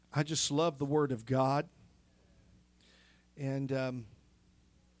I just love the Word of God. And,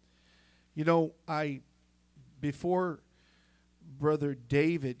 before Brother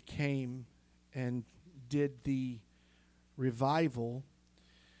David came and did the revival,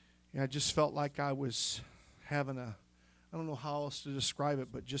 I just felt like I was having I don't know how else to describe it,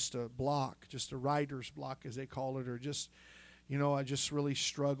 but just a block, just a writer's block as they call it, or just, I just really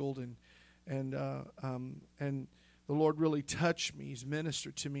struggled, and the Lord really touched me. He's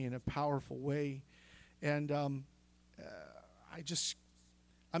ministered to me in a powerful way, and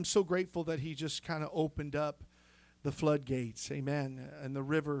I'm so grateful that He just kind of opened up the floodgates, amen, and the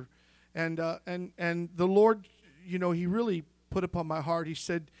river, and the Lord, He really put upon my heart. He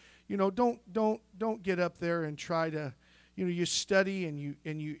said, don't get up there and try to, you study and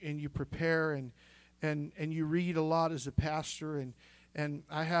you prepare and you read a lot as a pastor, and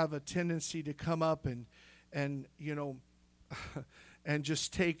I have a tendency to come up and and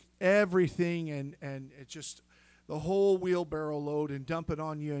just take everything and it just the whole wheelbarrow load and dump it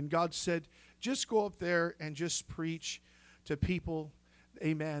on you. And God said, just go up there and just preach to people,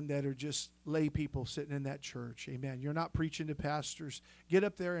 amen, that are just lay people sitting in that church, amen. You're not preaching to pastors. Get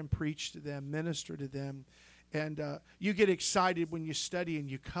up there and preach to them, minister to them. And you get excited when you study and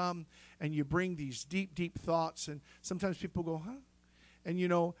you come and you bring these deep, deep thoughts. And sometimes people go, huh? And,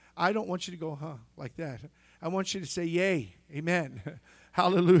 I don't want you to go, huh, like that. I want you to say, yay, amen,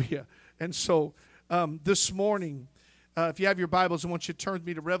 hallelujah. And so this morning, if you have your Bibles, I want you to turn with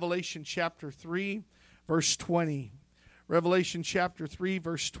me to Revelation chapter 3, verse 20. Revelation chapter 3,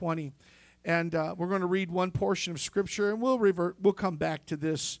 verse 20. And we're going to read one portion of Scripture, and we'll come back to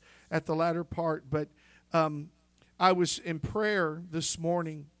this at the latter part. But I was in prayer this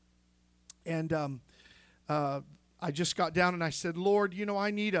morning, and I just got down and I said, Lord,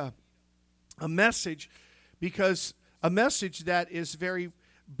 I need a message, because a message that is very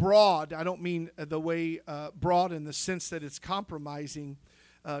broad. I don't mean the way broad in the sense that it's compromising,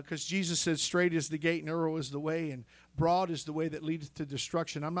 because Jesus said, straight is the gate and narrow is the way, and broad is the way that leadeth to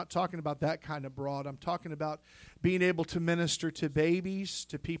destruction. I'm not talking about that kind of broad. I'm talking about being able to minister to babies,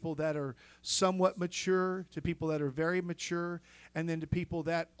 to people that are somewhat mature, to people that are very mature, and then to people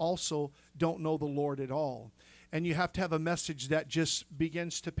that also don't know the Lord at all. And you have to have a message that just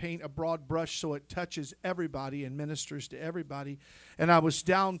begins to paint a broad brush so it touches everybody and ministers to everybody. And I was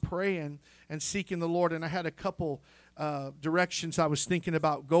down praying and seeking the Lord, and I had a couple directions I was thinking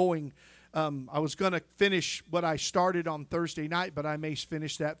about going. I was going to finish what I started on Thursday night, but I may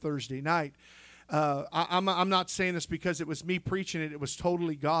finish that Thursday night. I'm not saying this because it was me preaching it. It was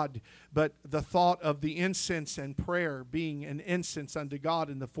totally God. But the thought of the incense and prayer being an incense unto God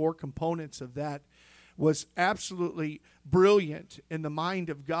and the four components of that was absolutely brilliant in the mind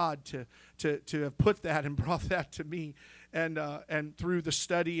of God to have put that and brought that to me. And through the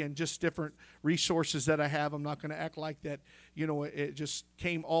study and just different resources that I have, I'm not going to act like that, it just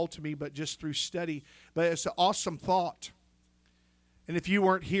came all to me, but just through study. But it's an awesome thought. And if you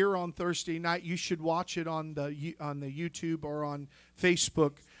weren't here on Thursday night, you should watch it on the YouTube or on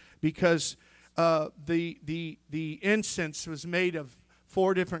Facebook, because the incense was made of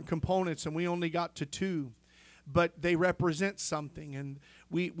 4 different components, and we only got to 2, but they represent something. And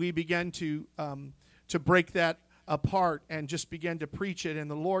we began to break that apart and just began to preach it. And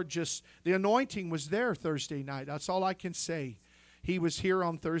the Lord the anointing was there Thursday night. That's all I can say. He was here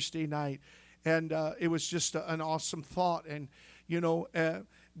on Thursday night, and it was just an awesome thought. And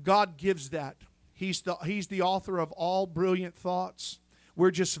God gives that. He's the author of all brilliant thoughts.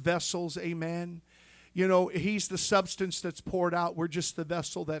 We're just vessels, amen. He's the substance that's poured out. We're just the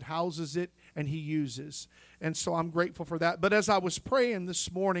vessel that houses it and He uses. And so I'm grateful for that. But as I was praying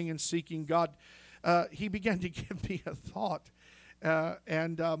this morning and seeking God, He began to give me a thought.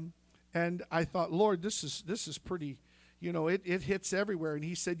 And I thought, Lord, this is pretty, it hits everywhere. And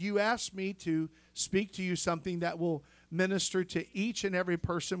He said, you asked me to speak to you something that will minister to each and every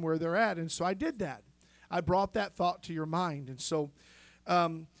person where they're at. And so I did that. I brought that thought to your mind. And so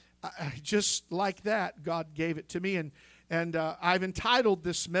just like that, God gave it to me. And I've entitled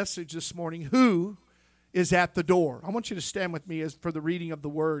this message this morning, Who is at the Door? I want you to stand with me for the reading of the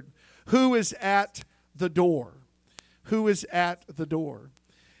Word. Who is at the door? Who is at the door?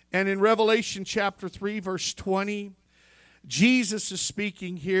 And in Revelation chapter 3, verse 20, Jesus is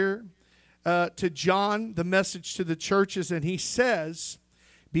speaking here to John, the message to the churches, and He says,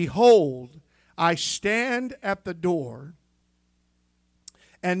 behold, I stand at the door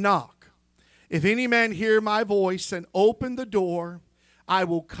and knock. If any man hear my voice and open the door, I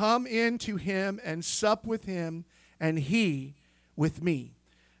will come in to him and sup with him, and he with me.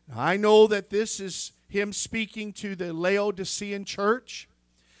 Now, I know that this is Him speaking to the Laodicean church.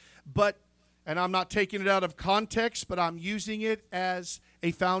 and I'm not taking it out of context, but I'm using it as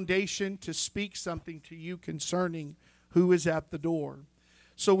a foundation to speak something to you concerning who is at the door.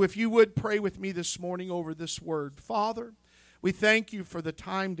 So if you would pray with me this morning over this word. Father, we thank you for the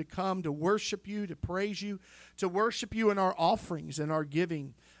time to come to worship you, to praise you, to worship you in our offerings and our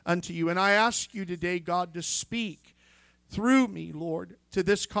giving unto you. And I ask you today, God, to speak through me, Lord, to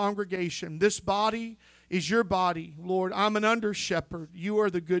this congregation. This body is your body, Lord. I'm an under shepherd. You are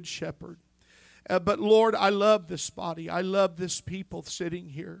the good shepherd. But Lord, I love this body. I love this people sitting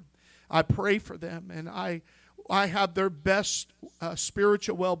here. I pray for them, and I have their best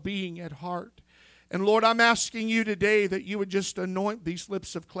spiritual well-being at heart. And Lord, I'm asking you today that you would just anoint these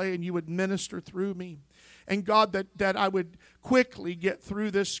lips of clay and you would minister through me. And God, that I would quickly get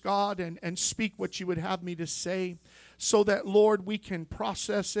through this, God, and speak what you would have me to say, so that, Lord, we can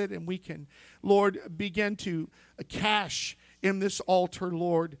process it and we can, Lord, begin to cash in this altar,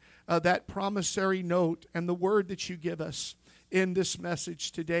 Lord, that promissory note and the word that you give us in this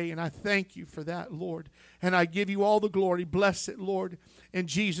message today. And I thank you for that, Lord. And I give you all the glory. Bless it, Lord. In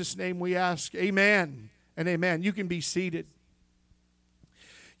Jesus' name we ask. Amen and amen. You can be seated.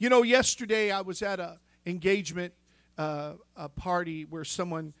 You know, yesterday I was at a engagement a party where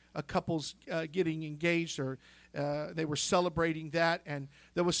a couple's getting engaged, or they were celebrating that. And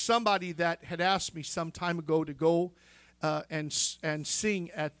there was somebody that had asked me some time ago to go and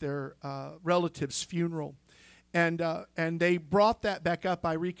sing at their relative's funeral. And they brought that back up.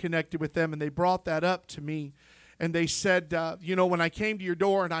 I reconnected with them, and they brought that up to me. And they said, when I came to your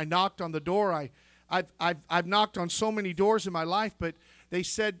door and I knocked on the door, I've knocked on so many doors in my life, but they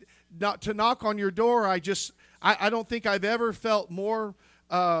said not to knock on your door. I don't think I've ever felt more,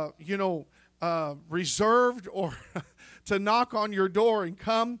 reserved or to knock on your door and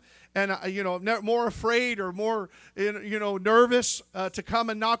come. And, more afraid or more, nervous to come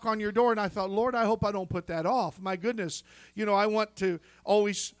and knock on your door. And I thought, Lord, I hope I don't put that off. My goodness, I want to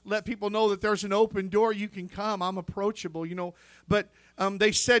always let people know that there's an open door. You can come. I'm approachable, But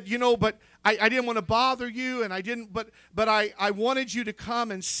they said, but I didn't want to bother you, and I didn't. But I wanted you to come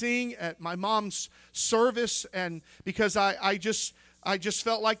and sing at my mom's service, and because I just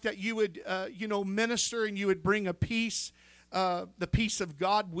felt like that you would, minister, and you would bring a peace. The peace of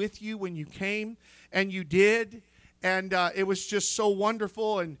God with you when you came, and you did, and it was just so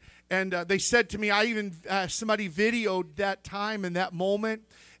wonderful. And they said to me, I even somebody videoed that time and that moment,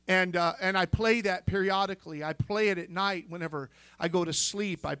 and I play that periodically. I play it at night whenever I go to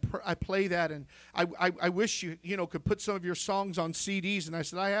sleep. I play that, and I wish you could put some of your songs on CDs. And I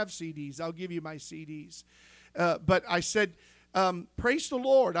said, I have CDs. I'll give you my CDs. But I said, praise the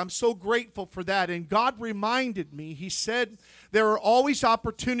Lord. I'm so grateful for that. And God reminded me, he said, there are always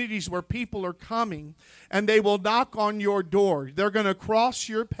opportunities where people are coming and they will knock on your door. They're going to cross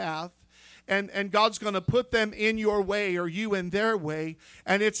your path, and God's going to put them in your way or you in their way.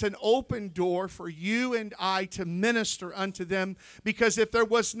 And it's an open door for you and I to minister unto them, because if there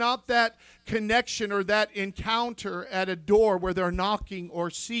was not that connection or that encounter at a door where they're knocking or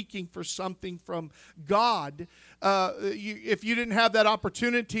seeking for something from God, if you didn't have that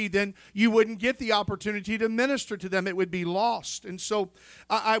opportunity, then you wouldn't get the opportunity to minister to them. It would be lost. And so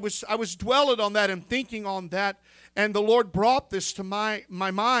I was dwelling on that and thinking on that, and the Lord brought this to my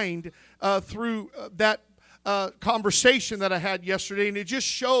mind through that conversation that I had yesterday, and it just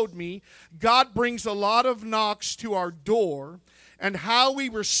showed me God brings a lot of knocks to our door, and how we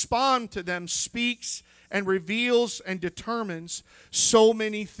respond to them speaks and reveals and determines so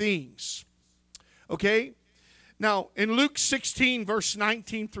many things. Okay? Now, in Luke 16, verse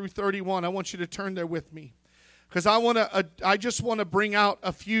 19 through 31, I want you to turn there with me, because I just want to bring out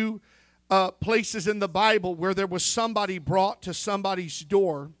a few places in the Bible where there was somebody brought to somebody's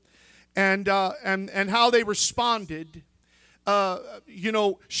door, and how they responded,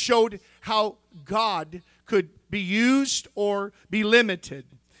 showed how God could be used or be limited.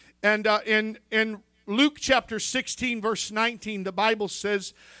 And in Luke chapter 16, verse 19, the Bible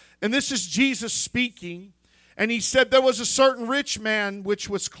says, and this is Jesus speaking, and he said, there was a certain rich man which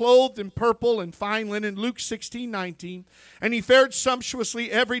was clothed in purple and fine linen, Luke 16:19, and he fared sumptuously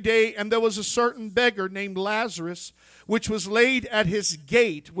every day. And there was a certain beggar named Lazarus, which was laid at his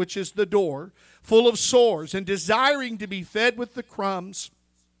gate, which is the door, full of sores, and desiring to be fed with the crumbs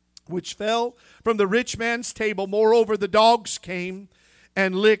which fell from the rich man's table. Moreover, the dogs came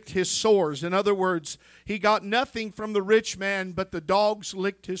and licked his sores. In other words, he got nothing from the rich man, but the dogs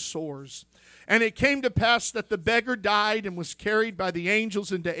licked his sores. And it came to pass that the beggar died and was carried by the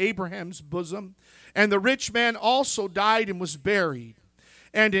angels into Abraham's bosom. And the rich man also died and was buried.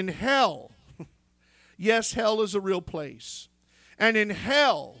 And in hell, yes, hell is a real place. And in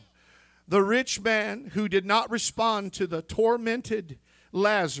hell The rich man who did not respond to the tormented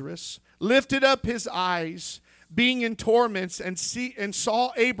Lazarus lifted up his eyes, being in torments, and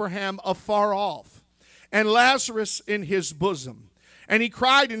saw Abraham afar off, and Lazarus in his bosom. And he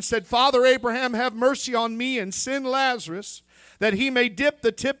cried and said, Father Abraham, have mercy on me, and send Lazarus, that he may dip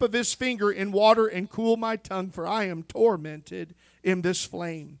the tip of his finger in water and cool my tongue, for I am tormented in this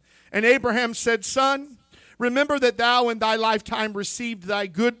flame. And Abraham said, Son, remember that thou in thy lifetime received thy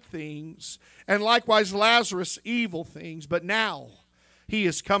good things, and likewise Lazarus evil things, but now he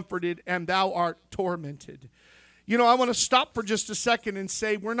is comforted, and thou art tormented. You know, I want to stop for just a second and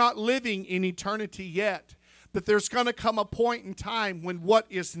say we're not living in eternity yet. But there's going to come a point in time when what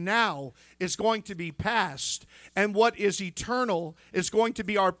is now is going to be past, and what is eternal is going to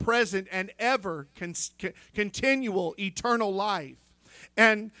be our present and ever continual eternal life.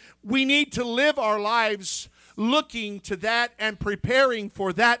 And we need to live our lives looking to that and preparing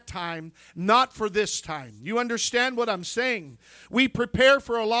for that time, not for this time. You understand what I'm saying? We prepare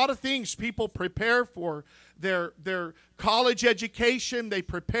for a lot of things. People prepare for their college education. They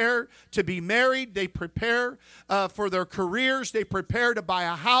prepare to be married. They prepare for their careers. They prepare to buy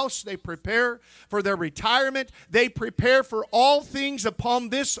a house. They prepare for their retirement. They prepare for all things upon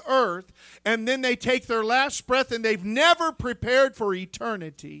this earth. And then they take their last breath, and they've never prepared for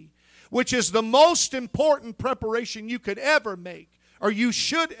eternity, which is the most important preparation you could ever make, or you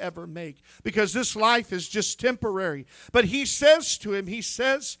should ever make, because this life is just temporary. But he says to him, he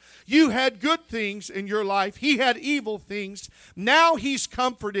says, you had good things in your life. He had evil things. Now he's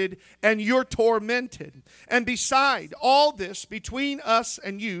comforted and you're tormented. And beside all this, between us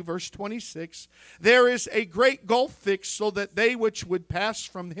and you, verse 26, there is a great gulf fixed, so that they which would pass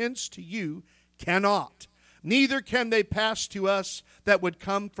from hence to you cannot. Neither can they pass to us that would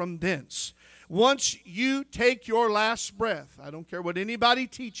come from thence. Once you take your last breath, I don't care what anybody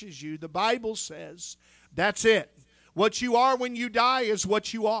teaches you, the Bible says that's it. What you are when you die is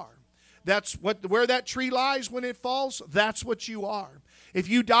what you are. That's where that tree lies when it falls, that's what you are. If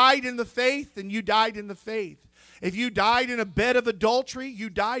you died in the faith, then you died in the faith. If you died in a bed of adultery, you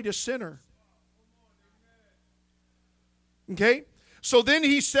died a sinner. Okay? So then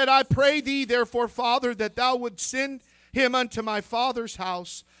he said, I pray thee, therefore, Father, that thou would send him unto my father's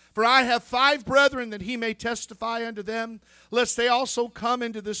house. For I have 5 brethren, that he may testify unto them, lest they also come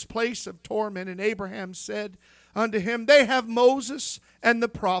into this place of torment. And Abraham said unto him, they have Moses and the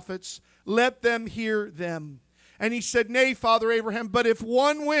prophets, let them hear them. And he said, Nay, Father Abraham, but if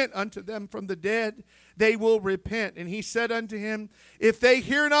one went unto them from the dead, they will repent. And he said unto him, if they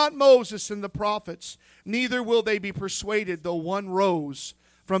hear not Moses and the prophets, neither will they be persuaded, though one rose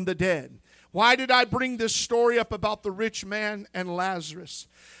from the dead. Why did I bring this story up about the rich man and Lazarus?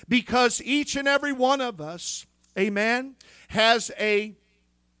 Because each and every one of us, amen, has a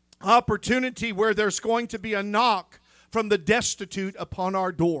opportunity where there's going to be a knock from the destitute upon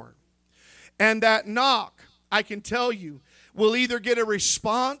our door. And that knock, I can tell you, will either get a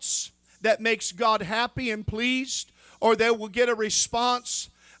response that makes God happy and pleased, or they will get a response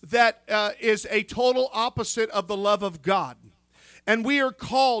that is a total opposite of the love of God. And we are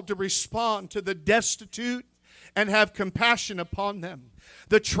called to respond to the destitute and have compassion upon them.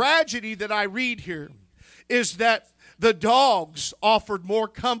 The tragedy that I read here is that the dogs offered more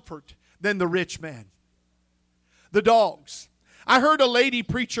comfort than the rich man. The dogs. I heard a lady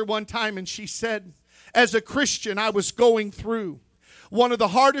preacher one time, and she said, as a Christian, I was going through one of the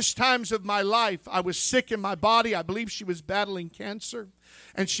hardest times of my life. I was sick in my body. I believe she was battling cancer,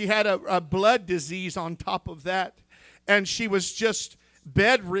 and she had a blood disease on top of that. And she was just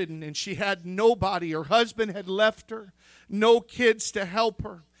bedridden, and she had nobody. Her husband had left her, no kids to help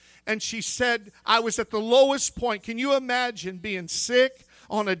her. And she said, I was at the lowest point. Can you imagine being sick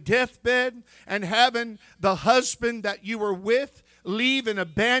on a deathbed and having the husband that you were with leave and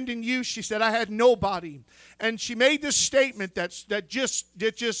abandon you? She said, I had nobody. And she made this statement that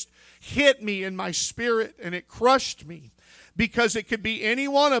just hit me in my spirit, and it crushed me, because it could be any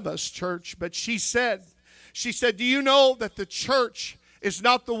one of us, church. But she said, do you know that the church is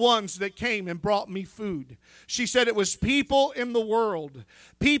not the ones that came and brought me food? She said it was people in the world,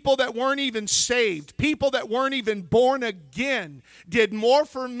 people that weren't even saved, people that weren't even born again, did more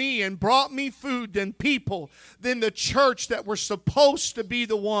for me and brought me food than the church that were supposed to be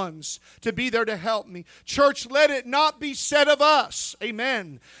the ones to be there to help me. Church, let it not be said of us,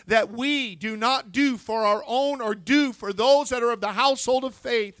 amen, that we do not do for our own or do for those that are of the household of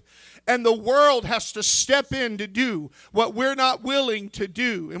faith And the world has to step in to do what we're not willing to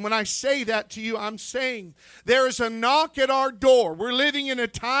do. And when I say that to you, I'm saying there is a knock at our door. We're living in a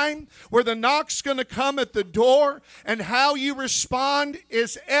time where the knock's going to come at the door, and how you respond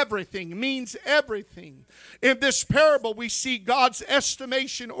is everything, means everything. In this parable, we see God's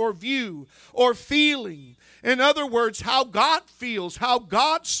estimation or view or feeling. In other words, how God feels, how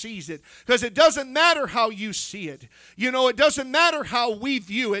God sees it. Because it doesn't matter how you see it. You know, it doesn't matter how we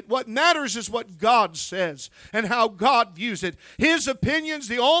view it. What matters is what God says and how God views it. His opinion's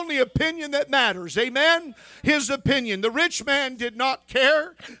the only opinion that matters. Amen? His opinion. The rich man did not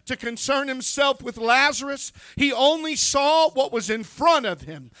care to concern himself with Lazarus. He only saw what was in front of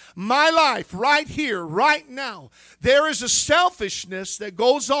him. My life right here, right now. There is a selfishness that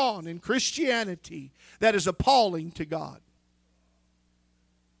goes on in Christianity that is appalling to God.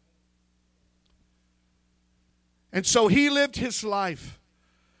 And so he lived his life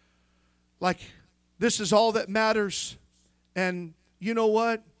like this is all that matters. And you know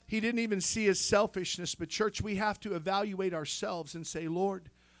what? He didn't even see his selfishness. But church, we have to evaluate ourselves and say,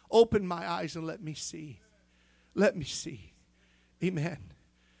 Lord, open my eyes and let me see. Let me see. Amen.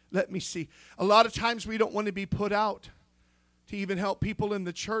 Let me see. A lot of times we don't want to be put out to even help people in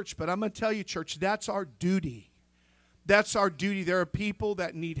the church. But I'm going to tell you, church, that's our duty. That's our duty. There are people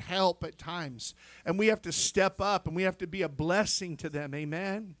that need help at times. And we have to step up and we have to be a blessing to them.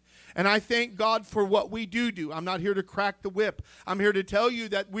 Amen. And I thank God for what we do. I'm not here to crack the whip. I'm here to tell you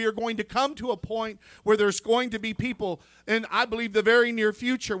that we are going to come to a point where there's going to be people, and I believe the very near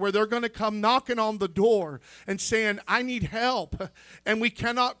future, where they're going to come knocking on the door and saying, I need help. And we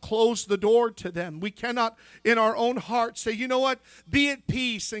cannot close the door to them. We cannot, in our own heart, say, you know what? Be at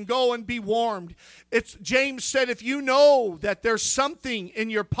peace and go and be warmed. James said, if you know that there's something in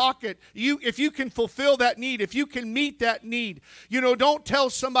your pocket, if you can fulfill that need, if you can meet that need, don't tell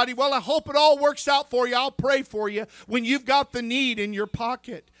somebody, well, I hope it all works out for you. I'll pray for you, when you've got the need in your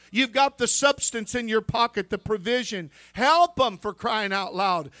pocket. You've got the substance in your pocket, the provision. Help them, for crying out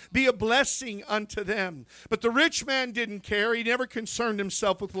loud. Be a blessing unto them. But the rich man didn't care. He never concerned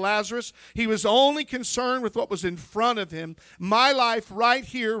himself with Lazarus. He was only concerned with what was in front of him. My life right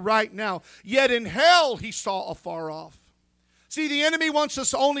here, right now. Yet in hell he saw afar off. See, the enemy wants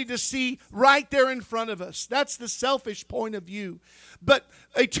us only to see right there in front of us. That's the selfish point of view. But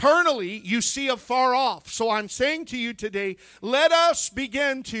eternally, you see afar off. So I'm saying to you today, let us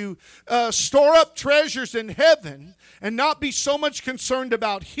begin to store up treasures in heaven and not be so much concerned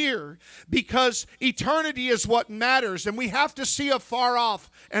about here, because eternity is what matters. And we have to see afar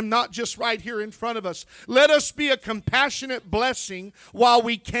off and not just right here in front of us. Let us be a compassionate blessing while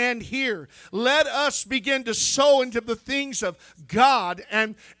we can here. Let us begin to sow into the things of God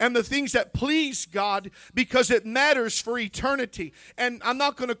and the things that please God, because it matters for eternity. And I'm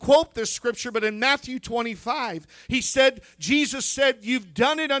not going to quote this scripture, but in Matthew 25, Jesus said, you've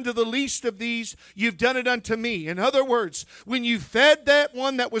done it unto the least of these, you've done it unto me. In other words, when you fed that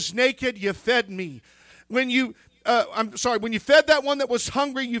one that was naked, you fed me. When you fed that one that was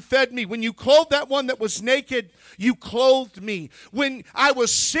hungry, you fed me. When you clothed that one that was naked, you clothed me. When I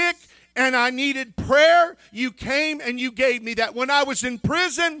was sick and I needed prayer, you came and you gave me that. When I was in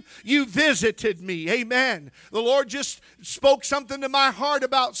prison, you visited me. Amen. The Lord just spoke something to my heart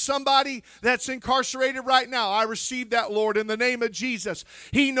about somebody that's incarcerated right now. I received that, Lord, in the name of Jesus.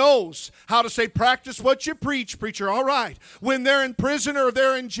 He knows how to say, practice what you preach, preacher. All right. When they're in prison or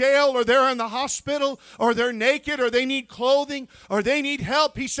they're in jail or they're in the hospital or they're naked or they need clothing or they need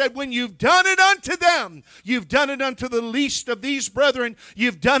help, he said, when you've done it unto them, you've done it unto the least of these brethren,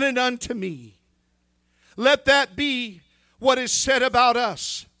 you've done it unto me. Let that be what is said about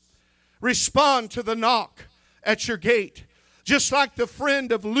us. Respond to the knock at your gate. Just like the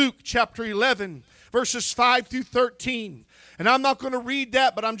friend of Luke chapter 11, verses 5 through 13. And I'm not going to read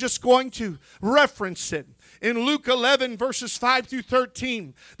that, but I'm just going to reference it. In Luke 11, verses 5 through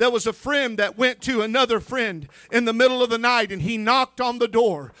 13, there was a friend that went to another friend in the middle of the night, and he knocked on the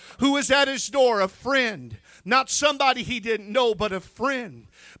door. Who was at his door? A friend. Not somebody he didn't know, but a friend.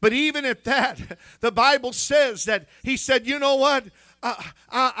 But even at that, the Bible says that he said, you know what?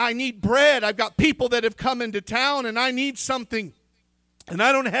 I need bread. I've got people that have come into town, and I need something. And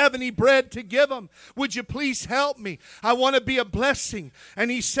I don't have any bread to give them. Would you please help me? I want to be a blessing. And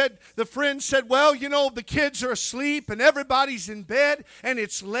the friend said, well, the kids are asleep and everybody's in bed and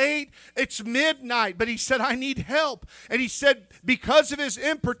it's late. It's midnight. But he said, I need help. And he said, because of his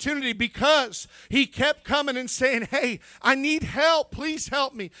importunity, because he kept coming and saying, hey, I need help. Please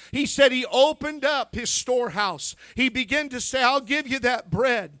help me. He said he opened up his storehouse. He began to say, I'll give you that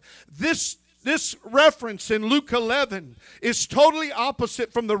bread. This This reference in Luke 11 is totally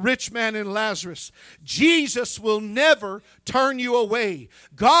opposite from the rich man and Lazarus. Jesus will never turn you away.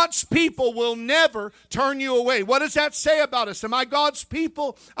 God's people will never turn you away. What does that say about us? Am I God's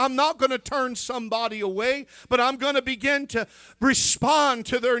people? I'm not going to turn somebody away, but I'm going to begin to respond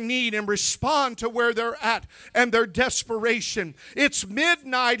to their need and respond to where they're at and their desperation. It's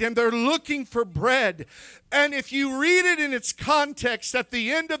midnight and they're looking for bread. And if you read it in its context, at the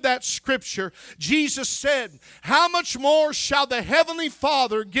end of that scripture, Jesus said, how much more shall the Heavenly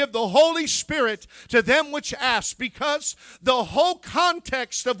Father give the Holy Spirit to them which ask? Because the whole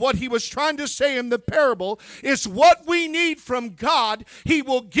context of what he was trying to say in the parable is what we need from God, he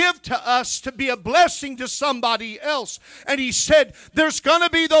will give to us to be a blessing to somebody else. And he said, there's going to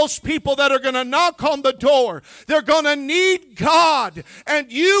be those people that are going to knock on the door. They're going to need God.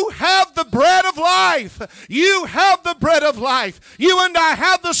 And you have the bread of life. You have the bread of life. You and I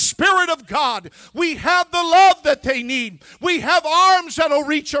have the Spirit of God. We have the love that they need. We have arms that will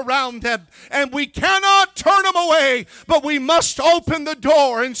reach around them. And we cannot turn them away, but we must open the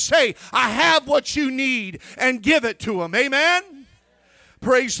door and say, I have what you need, and give it to them. Amen?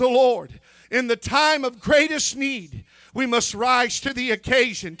 Praise the Lord. In the time of greatest need, we must rise to the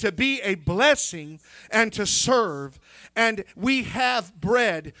occasion to be a blessing and to serve. And we have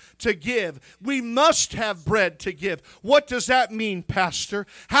bread to give. We must have bread to give. What does that mean, Pastor?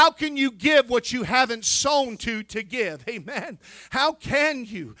 How can you give what you haven't sown to give? Amen. How can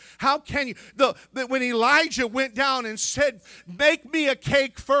you? How can you? When Elijah went down and said, make me a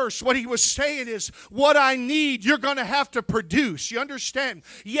cake first, what he was saying is, what I need, you're going to have to produce. You understand?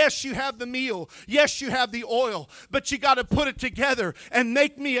 Yes, you have the meal. Yes, you have the oil. But you got to put it together and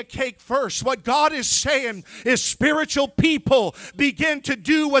make me a cake first. What God is saying is spiritual people begin to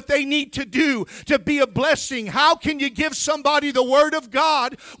do what they need to do to be a blessing. How can you give somebody the Word of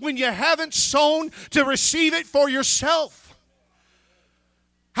God when you haven't sown to receive it for yourself?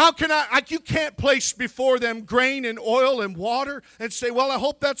 How can you can't place before them grain and oil and water and say, well, I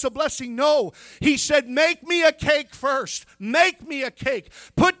hope that's a blessing. No. He said, make me a cake first. Make me a cake.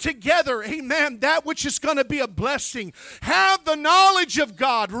 Put together, amen, that which is going to be a blessing. Have the knowledge of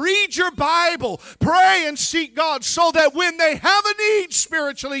God. Read your Bible. Pray and seek God so that when they have a need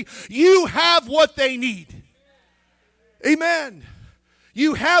spiritually, you have what they need. Amen.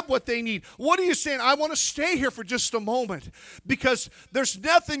 You have what they need. What are you saying? I want to stay here for just a moment because there's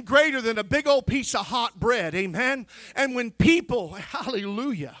nothing greater than a big old piece of hot bread. Amen? And when people,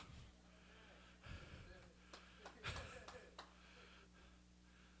 hallelujah.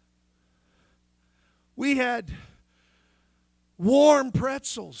 We had warm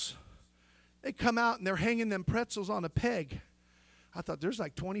pretzels. They come out and they're hanging them pretzels on a peg. I thought there's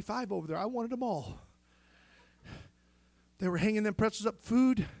like 25 over there. I wanted them all. They were hanging them pretzels up,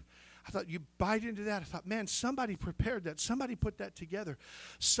 food. I thought, you bite into that. I thought, man, somebody prepared that. Somebody put that together.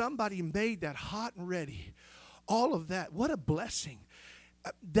 Somebody made that hot and ready. All of that. What a blessing.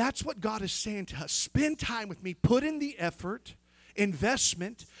 That's what God is saying to us. Spend time with me. Put in the effort,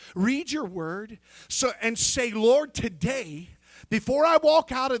 investment. Read your word. And say, Lord, today, before I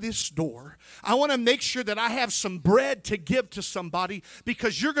walk out of this door, I want to make sure that I have some bread to give to somebody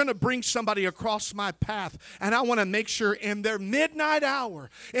because you're going to bring somebody across my path. And I want to make sure in their midnight hour,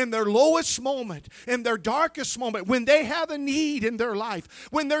 in their lowest moment, in their darkest moment, when they have a need in their life,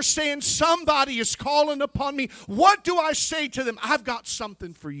 when they're saying somebody is calling upon me, what do I say to them? I've got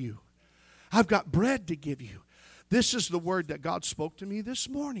something for you. I've got bread to give you. This is the word that God spoke to me this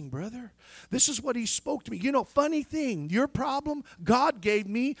morning, brother. This is what he spoke to me. You know, funny thing, your problem, God gave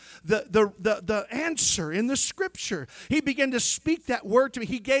me the answer in the scripture. He began to speak that word to me.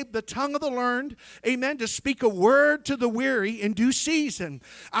 He gave the tongue of the learned, amen, to speak a word to the weary in due season.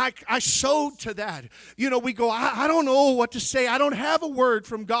 I sowed to that. You know, we go, I don't know what to say. I don't have a word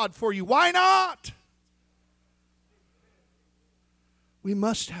from God for you. Why not? We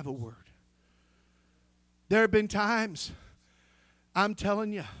must have a word. There have been times, I'm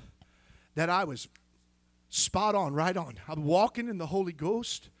telling you, that I was spot on, right on. I'm walking in the Holy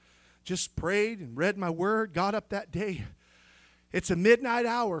Ghost, just prayed and read my word, got up that day. It's a midnight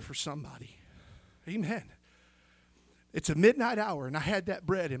hour for somebody. Amen. It's a midnight hour, and I had that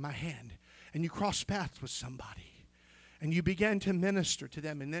bread in my hand, and you cross paths with somebody, and you began to minister to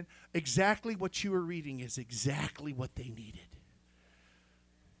them, and then exactly what you were reading is exactly what they needed.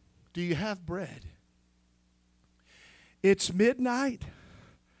 Do you have bread? It's midnight.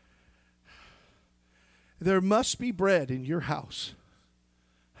 There must be bread in your house,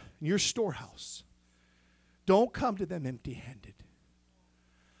 in your storehouse. Don't come to them empty-handed.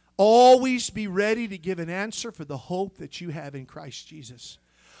 Always be ready to give an answer for the hope that you have in Christ Jesus.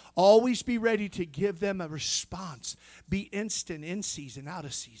 Always be ready to give them a response. Be instant, in season, out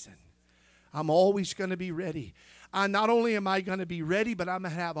of season. I'm always going to be ready. Not only am I going to be ready, but I'm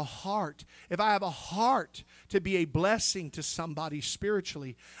going to have a heart. If I have a heart to be a blessing to somebody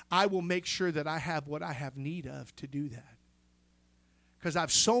spiritually, I will make sure that I have what I have need of to do that. Because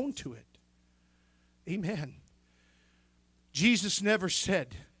I've sown to it. Amen. Jesus never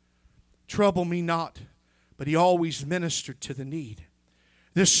said, trouble me not, but he always ministered to the need.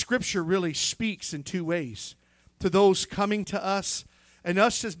 This scripture really speaks in two ways. To those coming to us and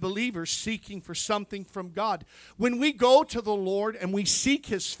us as believers seeking for something from God. When we go to the Lord and we seek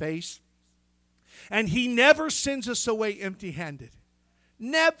his face, and he never sends us away empty-handed.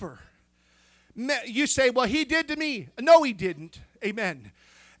 Never. You say, well, he did to me. No, he didn't. Amen.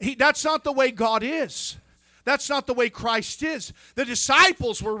 That's not the way God is. That's not the way Christ is. The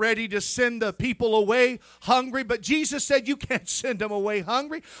disciples were ready to send the people away hungry, but Jesus said, you can't send them away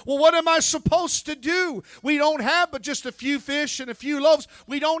hungry. Well, what am I supposed to do? We don't have but just a few fish and a few loaves.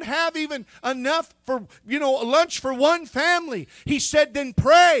 We don't have even enough for, lunch for one family. He said, then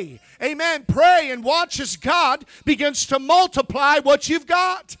pray. Amen. Pray and watch as God begins to multiply what you've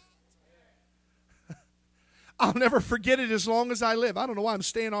got. I'll never forget it as long as I live. I don't know why I'm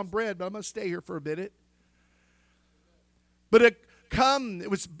staying on bread, but I'm going to stay here for a minute. But it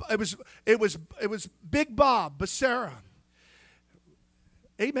was Big Bob Becerra.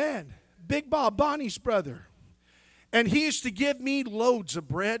 Amen. Big Bob, Bonnie's brother. And he used to give me loads of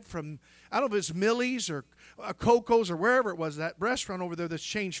bread from, I don't know if it was Millie's or Coco's or wherever it was, that restaurant over there that's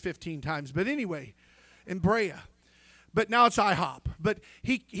changed 15 times. But anyway, in Brea. But now it's IHOP. But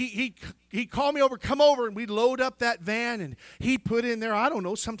he called me over, come over, and we'd load up that van, and he put in there, I don't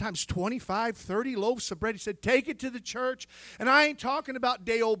know, sometimes 25, 30 loaves of bread. He said, take it to the church. And I ain't talking about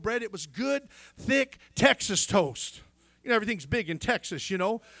day-old bread. It was good, thick Texas toast. Everything's big in Texas,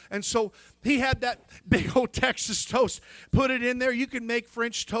 And so he had that big old Texas toast. Put it in there. You can make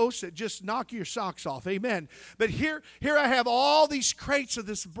French toast that just knock your socks off. Amen. But here I have all these crates of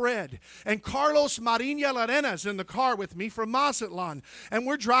this bread. And Carlos Marina Larena's in the car with me from Mazatlan. And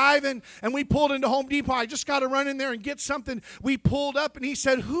we're driving, and we pulled into Home Depot. I just got to run in there and get something. We pulled up, and he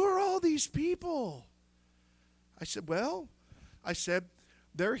said, who are all these people? I said,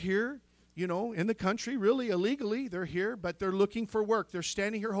 they're here. In the country, really illegally, they're here, but they're looking for work. They're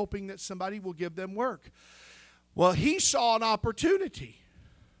standing here hoping that somebody will give them work. Well, he saw an opportunity.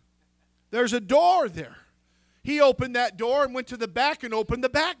 There's a door there. He opened that door and went to the back and opened the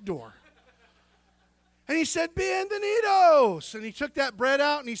back door. And he said, bienvenidos. And he took that bread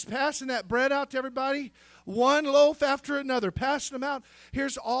out, and he's passing that bread out to everybody. One loaf after another, passing them out.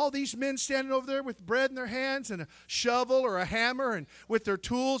 Here's all these men standing over there with bread in their hands and a shovel or a hammer and with their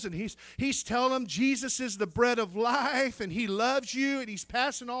tools. And he's telling them Jesus is the bread of life and he loves you. And he's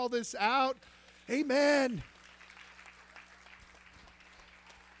passing all this out. Amen.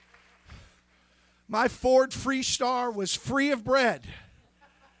 My Ford Freestar was free of bread.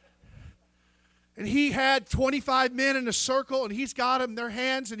 And he had 25 men in a circle, and he's got them in their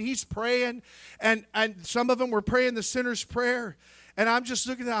hands, and he's praying. And some of them were praying the sinner's prayer. And I'm just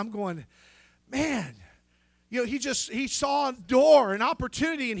looking at it, I'm going, man, he saw a door, an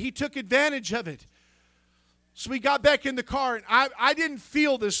opportunity, and he took advantage of it. So we got back in the car, and I didn't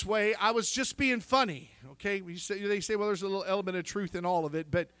feel this way. I was just being funny, okay? They say, well, there's a little element of truth in all of it.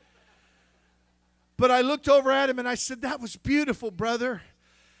 But I looked over at him, and I said, that was beautiful, brother.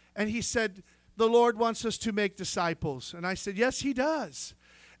 And he said, the Lord wants us to make disciples. And I said, yes, he does.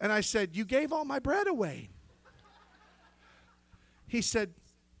 And I said, you gave all my bread away. He said,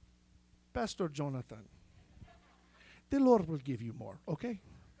 Pastor Jonathan, the Lord will give you more, okay?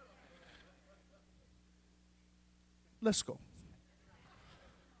 Let's go.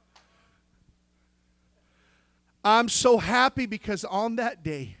 I'm so happy because on that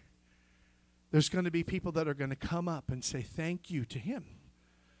day, there's going to be people that are going to come up and say thank you to him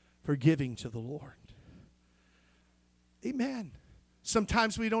for giving to the Lord. Amen.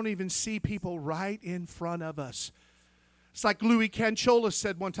 Sometimes we don't even see people right in front of us. It's like Louis Canchola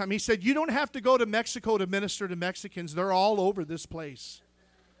said one time. He said, you don't have to go to Mexico to minister to Mexicans. They're all over this place.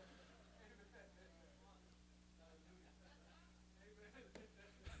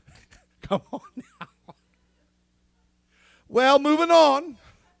 Come on now. Well, moving on.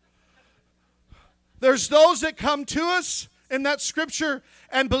 There's those that come to us in that scripture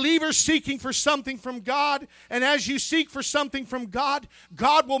and believers seeking for something from God. And as you seek for something from God,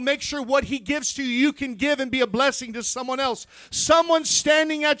 God will make sure what he gives to you, you can give and be a blessing to someone else. Someone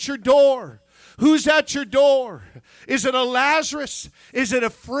standing at your door Who's at your door? Is it a Lazarus? Is it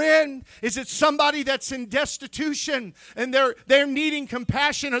a friend? Is it somebody that's in destitution and they're needing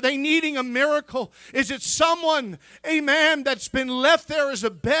compassion? Are they needing a miracle? Is it someone, amen, that's been left there as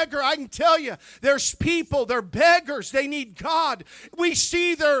a beggar? I can tell you, there's people, they're beggars. They need God. We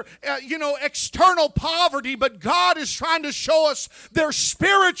see their, external poverty, but God is trying to show us their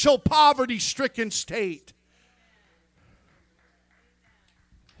spiritual poverty-stricken state.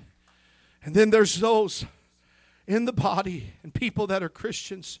 And then there's those in the body and people that are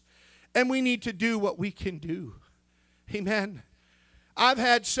Christians, and we need to do what we can do. Amen. I've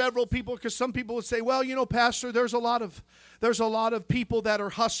had several people, because some people would say, well, Pastor, there's a lot of people that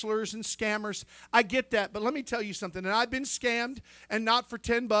are hustlers and scammers. I get that, but let me tell you something. And I've been scammed, and not for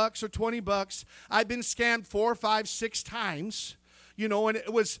 $10 or $20. I've been scammed 4, 5, 6 times. And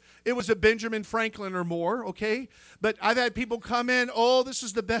it was a Benjamin Franklin or more, okay? But I've had people come in, oh, this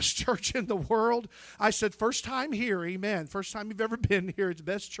is the best church in the world. I said, first time here, amen. First time you've ever been here. It's the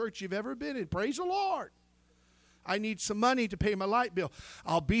best church you've ever been in. Praise the Lord. I need some money to pay my light bill.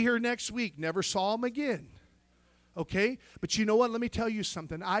 I'll be here next week. Never saw him again, okay? But you know what? Let me tell you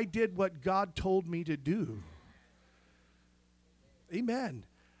something. I did what God told me to do. Amen.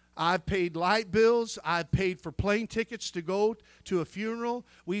 I've paid light bills. I've paid for plane tickets to go to a funeral.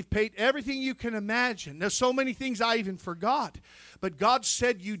 We've paid everything you can imagine. There's so many things I even forgot. But God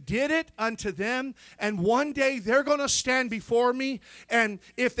said, you did it unto them, and one day they're going to stand before me. And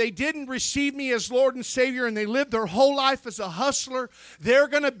if they didn't receive me as Lord and Savior and they lived their whole life as a hustler, they're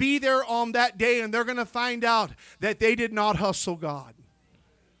going to be there on that day, and they're going to find out that they did not hustle God.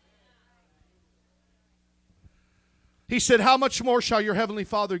 He said, how much more shall your heavenly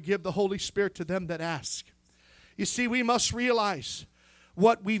Father give the Holy Spirit to them that ask? You see, we must realize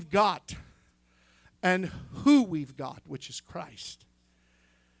what we've got and who we've got, which is Christ.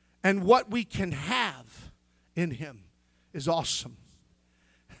 And what we can have in Him is awesome.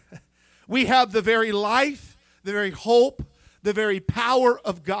 We have the very life, the very hope, the very power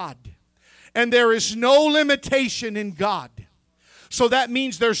of God. And there is no limitation in God. So that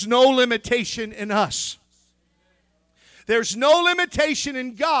means there's no limitation in us. There's no limitation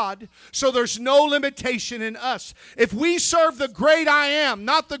in God, so there's no limitation in us. If we serve the great I am,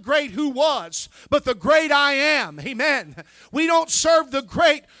 not the great who was, but the great I am, amen. We don't serve the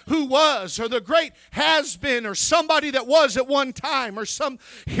great who was, or the great has been, or somebody that was at one time, or some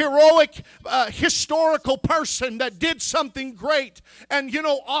heroic historical person that did something great and,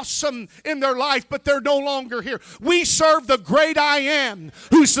 awesome in their life, but they're no longer here. We serve the great I am,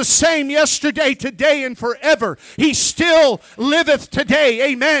 who's the same yesterday, today, and forever. He still liveth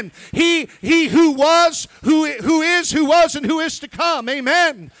today, amen. He who was, who is, who was, and who is to come,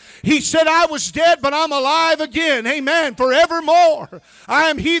 amen. He said, I was dead, but I'm alive again, amen, forevermore. I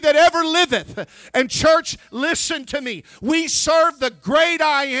am he that ever liveth. And church, listen to me. We serve the great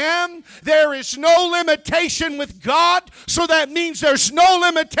I am. There is no limitation with God, so that means there's no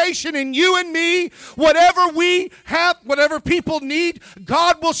limitation in you and me. Whatever we have, whatever people need,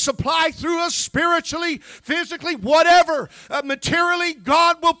 God will supply through us spiritually, physically, whatever. Materially,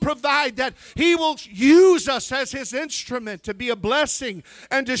 God will provide that. He will use us as His instrument to be a blessing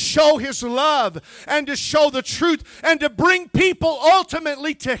and to show His love and to show the truth and to bring people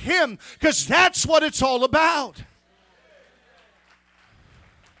ultimately to Him, because that's what it's all about.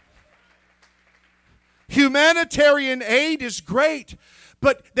 Humanitarian aid is great,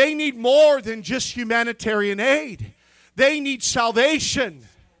 but they need more than just humanitarian aid. They need salvation.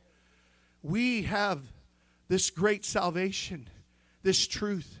 We have this great salvation, this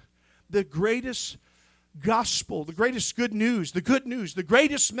truth, the greatest gospel, the greatest good news, the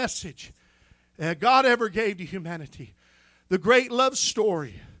greatest message that God ever gave to humanity. The great love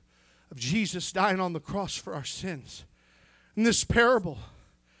story of Jesus dying on the cross for our sins. In this parable,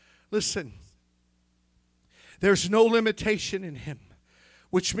 listen, there's no limitation in Him,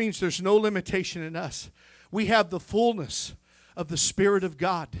 which means there's no limitation in us. We have the fullness of the Spirit of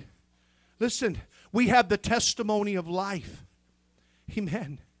God. Listen, we have the testimony of life.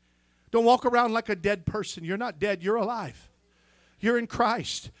 Amen. Don't walk around like a dead person. You're not dead. You're alive. You're in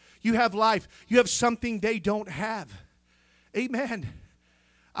Christ. You have life. You have something they don't have. Amen.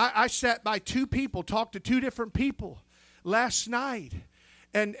 I sat by two people, talked to two different people last night.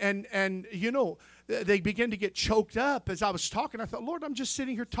 And they began to get choked up as I was talking. I thought, Lord, I'm just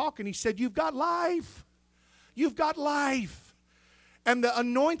sitting here talking. He said, you've got life. You've got life. And the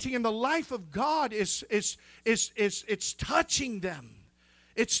anointing and the life of God is it's touching them.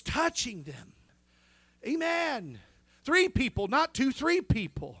 It's touching them. Amen. 3 people, not 2, 3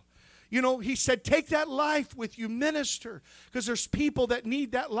 people. You know, he said, take that life with you, minister, because there's people that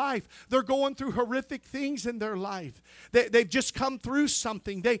need that life. They're going through horrific things in their life. They've just come through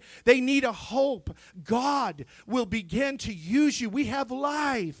something. They need a hope. God will begin to use you. We have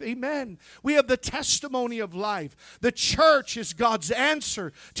life. Amen. We have the testimony of life. The church is God's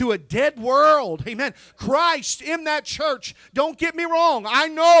answer to a dead world. Amen. Christ in that church, don't get me wrong, I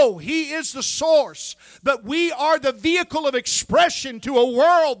know He is the source, but we are the vehicle of expression to a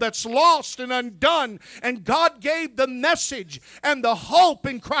world that's lost and undone. And God gave the message and the hope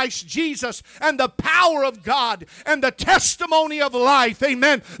in Christ Jesus and the power of God and the testimony of life.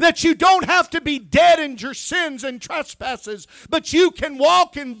 Amen. That you don't have to be dead in your sins and trespasses, but you can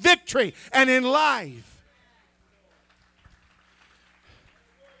walk in victory and in life.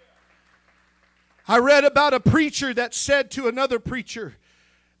 I read about a preacher that said to another preacher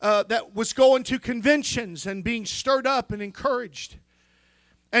that was going to conventions and being stirred up and encouraged.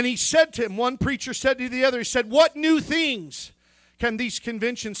 And he said to him, one preacher said to the other, he said, what new things can these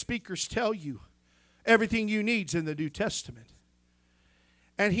convention speakers tell you? Everything you need's in the New Testament.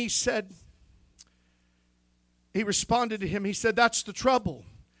 And he said, he responded to him, he said, that's the trouble.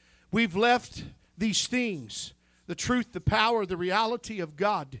 We've left these things, the truth, the power, the reality of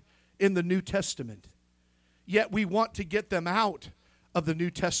God in the New Testament. Yet we want to get them out of the New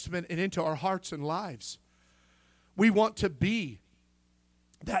Testament and into our hearts and lives. We want to be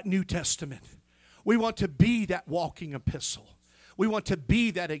that New Testament. We want to be that walking epistle. We want to be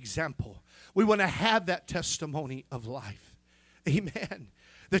that example. We want to have that testimony of life. Amen.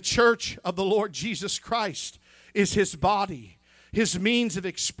 The church of the Lord Jesus Christ is His body, His means of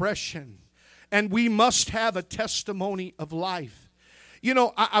expression. And we must have a testimony of life. You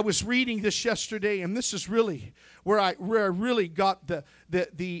know, I was reading this yesterday, and this is really where I really got the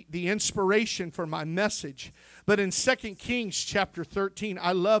inspiration for my message. But in 2 Kings chapter 13,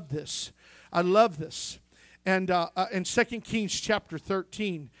 I love this. I love this. And in 2 Kings chapter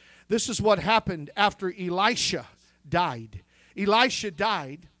 13, this is what happened after Elisha died. Elisha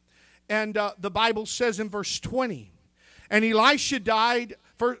died, and the Bible says in verse 20, and Elisha died,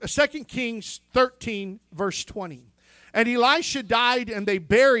 2 Kings 13, verse 20. And Elisha died, and they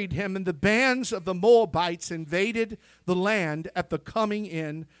buried him, and the bands of the Moabites invaded the land at the coming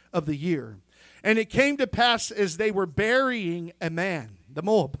in of the year. And it came to pass as they were burying a man, the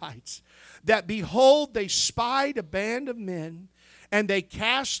Moabites, that behold, they spied a band of men, and they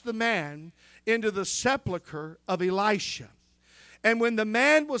cast the man into the sepulchre of Elisha. And when the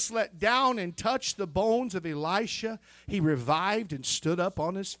man was let down and touched the bones of Elisha, he revived and stood up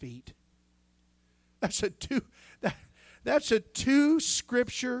on his feet. That's a two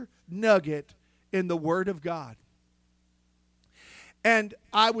scripture nugget in the Word of God. And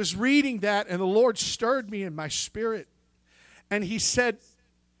I was reading that, and the Lord stirred me in my spirit. And He said,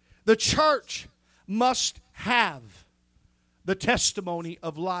 the church must have the testimony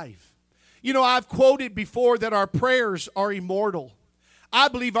of life. You know, I've quoted before that our prayers are immortal. I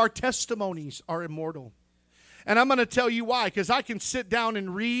believe our testimonies are immortal. And I'm going to tell you why. Because I can sit down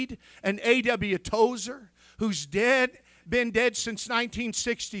and read an A.W. Tozer, who's been dead since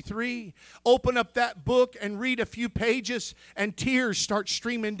 1963, open up that book and read a few pages, and tears start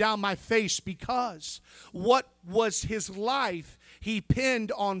streaming down my face, because what was his life he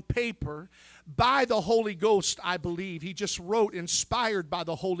penned on paper by the Holy Ghost, I believe. He just wrote inspired by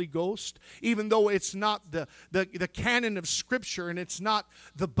the Holy Ghost, even though it's not the canon of Scripture and it's not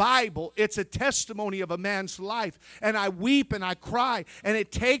the Bible. It's a testimony of a man's life. And I weep and I cry, and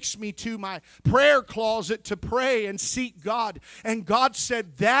it takes me to my prayer closet to pray and seek God. And God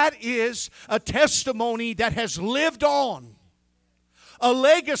said, that is a testimony that has lived on, a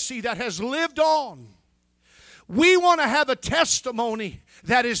legacy that has lived on. We want to have a testimony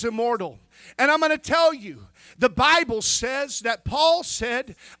that is immortal. And I'm going to tell you, the Bible says that Paul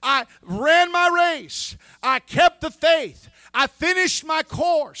said, I ran my race, I kept the faith, I finished my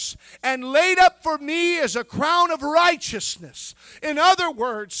course, and laid up for me as a crown of righteousness. In other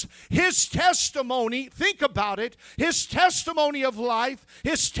words, his testimony, think about it, his testimony of life,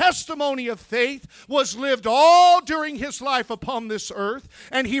 his testimony of faith was lived all during his life upon this earth,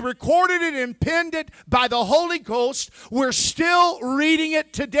 and he recorded it and penned it by the Holy Ghost. We're still reading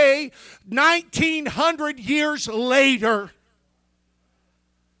it today, 1900 years later.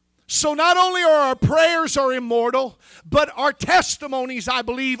 So not only are our prayers immortal, but our testimonies, I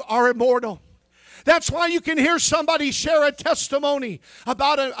believe, are immortal. That's why you can hear somebody share a testimony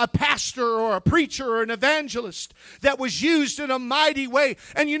about a pastor or a preacher or an evangelist that was used in a mighty way.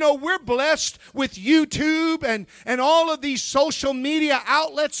 And you know, we're blessed with YouTube and all of these social media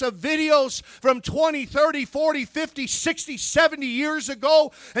outlets of videos from 20, 30, 40, 50, 60, 70 years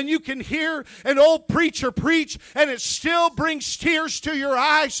ago. And you can hear an old preacher preach and it still brings tears to your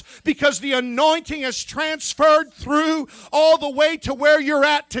eyes because the anointing has transferred through all the way to where you're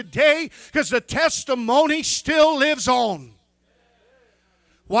at today, because the testimony still lives on.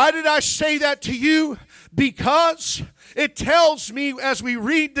 Why did I say that to you? Because it tells me as we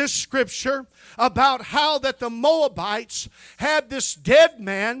read this scripture about how that the Moabites had this dead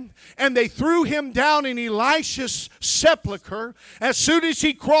man and they threw him down in Elisha's sepulcher. As soon as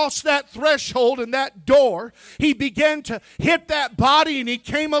he crossed that threshold and that door, he began to hit that body and he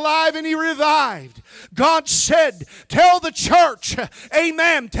came alive and he revived. God said, tell the church,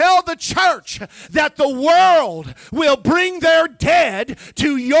 amen, tell the church that the world will bring their dead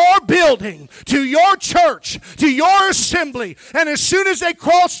to your building, to your church, to your assembly. And as soon as they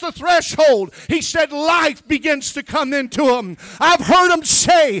cross the threshold, he said life begins to come into them. I've heard them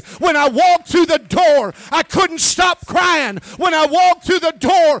say, when I walked through the door, I couldn't stop crying. When I walked through the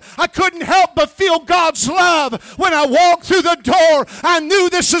door, I couldn't help but feel God's love. When I walked through the door, I knew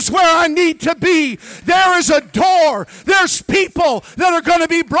this is where I need to be. There is a door. There's people that are going to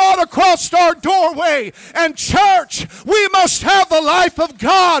be brought across our doorway. And church, we must have the life of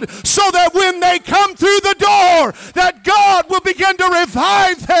God so that when they come through the door, that God will begin to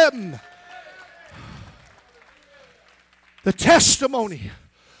revive them. The testimony.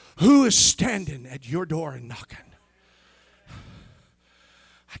 Who is standing at your door and knocking?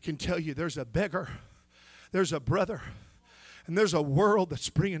 I can tell you there's a beggar, there's a brother, and there's a world that's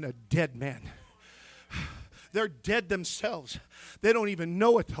bringing a dead man. They're dead themselves. They don't even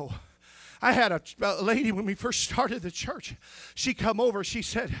know it though. I had a lady when we first started the church. She come over. She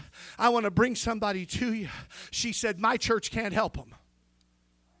said, I want to bring somebody to you. She said, my church can't help them.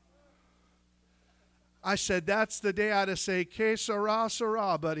 I said, that's the day I'd say, que sera,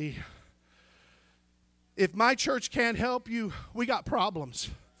 sera, buddy. If my church can't help you, we got problems.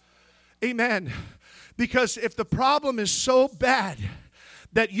 Amen. Because if the problem is so bad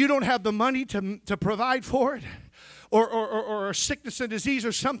that you don't have the money to provide for it, or a sickness and disease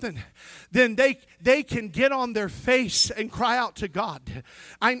or something, then they can get on their face and cry out to God.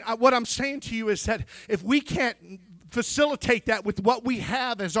 What I'm saying to you is that if we can't facilitate that with what we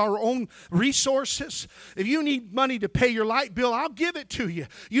have as our own resources. If you need money to pay your light bill, I'll give it to you.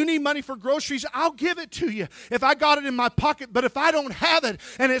 You need money for groceries, I'll give it to you if I got it in my pocket. But if I don't have it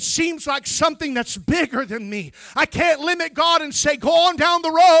and it seems like something that's bigger than me, I can't limit God and say, go on down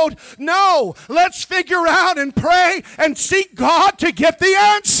the road. No, let's figure out and pray and seek God to get the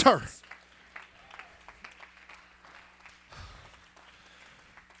answer.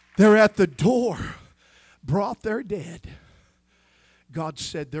 They're at the door. Brought their dead. God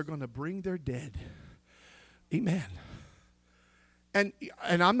said they're going to bring their dead. Amen. And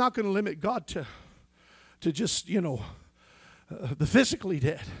I'm not going to limit God to just, the physically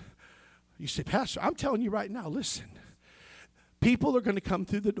dead. You say, Pastor, I'm telling you right now, listen. People are going to come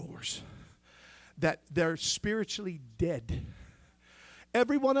through the doors that they're spiritually dead.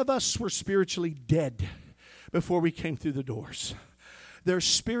 Every one of us were spiritually dead before we came through the doors. They're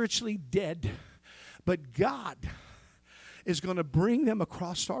spiritually dead. But God is going to bring them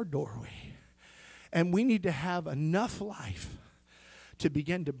across our doorway. And we need to have enough life to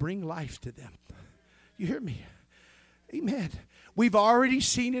begin to bring life to them. You hear me? Amen. We've already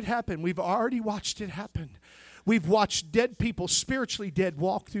seen it happen. We've already watched it happen. We've watched dead people, spiritually dead,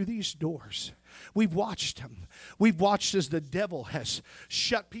 walk through these doors. We've watched them. We've watched as the devil has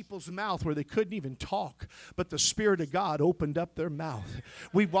shut people's mouth where they couldn't even talk, but the Spirit of God opened up their mouth.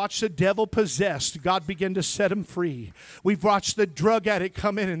 We've watched the devil possessed. God began to set them free. We've watched the drug addict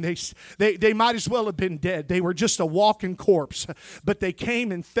come in and they might as well have been dead. They were just a walking corpse, but they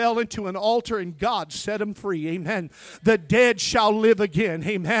came and fell into an altar and God set them free. Amen. The dead shall live again.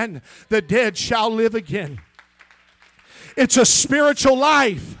 Amen. The dead shall live again. It's a spiritual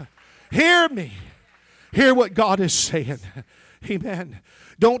life. Hear me. Hear what God is saying. Amen.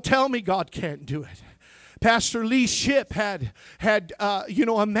 Don't tell me God can't do it. Pastor Lee Shipp had a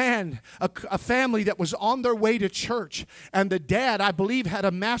man, a family that was on their way to church, and the dad, I believe, had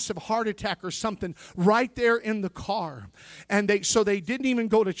a massive heart attack or something right there in the car. And they didn't even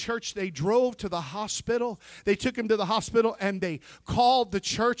go to church. They drove to the hospital. They took him to the hospital, and they called the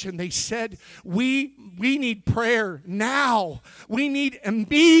church, and they said, we need prayer now. We need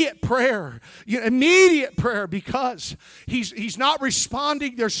immediate prayer. Immediate prayer, because he's not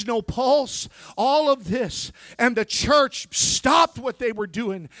responding. There's no pulse. All of this. And the church stopped what they were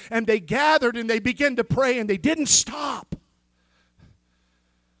doing, and they gathered and they began to pray, and they didn't stop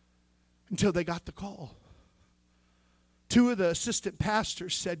until they got the call. 2 of the assistant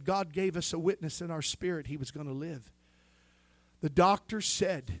pastors said God gave us a witness in our spirit he was going to live. The doctor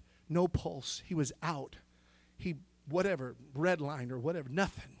said no pulse. He was out. Whatever, red line or whatever,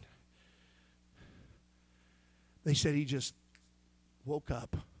 nothing. They said he just woke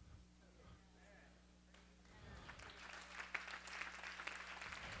up.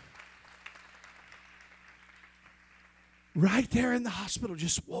 Right there in the hospital,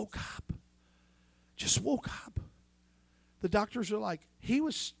 just woke up. Just woke up. The doctors are like, he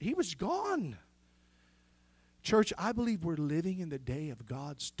was gone. Church, I believe we're living in the day of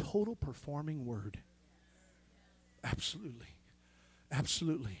God's total performing word. Absolutely.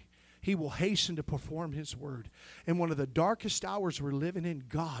 Absolutely. He will hasten to perform his word. In one of the darkest hours we're living in,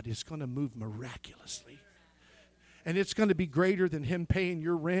 God is going to move miraculously. And it's going to be greater than him paying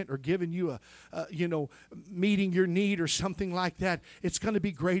your rent or giving you meeting your need or something like that. It's going to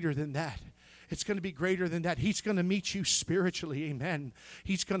be greater than that. It's going to be greater than that. He's going to meet you spiritually. Amen.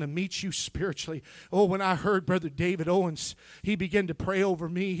 He's going to meet you spiritually. Oh, when I heard Brother David Owens, he began to pray over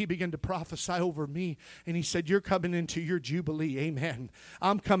me. He began to prophesy over me. And he said, you're coming into your Jubilee. Amen.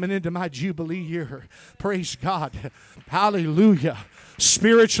 I'm coming into my Jubilee year. Praise God. Hallelujah.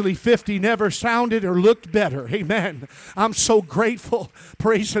 Spiritually, 50 never sounded or looked better. Amen. I'm so grateful.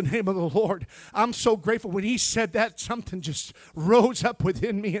 Praise the name of the Lord. I'm so grateful. When he said that, something just rose up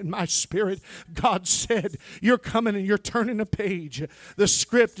within me in my spirit. God said, you're coming and you're turning a page. The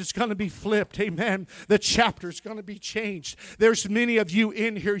script is going to be flipped. Amen. The chapter is going to be changed. There's many of you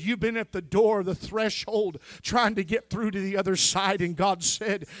in here. You've been at the door, the threshold, trying to get through to the other side. And God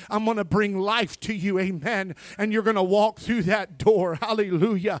said, I'm going to bring life to you. Amen. And you're going to walk through that door.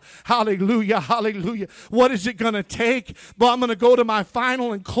 Hallelujah. Hallelujah. Hallelujah. What is it going to take? Well, I'm going to go to my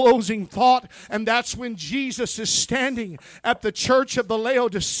final and closing thought. And that's when Jesus is standing at the church of the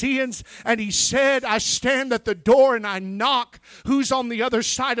Laodiceans. And he said, I stand at the door and I knock. Who's on the other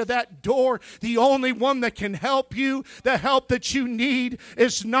side of that door? The only one that can help you, the help that you need,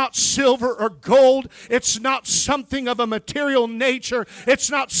 is not silver or gold. It's not something of a material nature. It's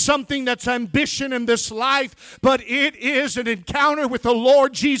not something that's ambition in this life, but it is an encounter with the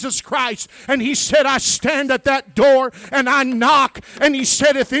Lord Jesus Christ. And he said, I stand at that door and I knock. And he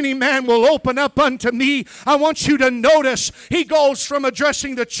said, if any man will open up unto me. I want you to notice he goes from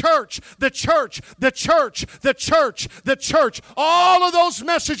addressing the church, the church, the church, the church, the church. All of those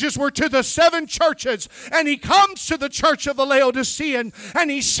messages were to the 7 churches. And he comes to the church of the Laodicean and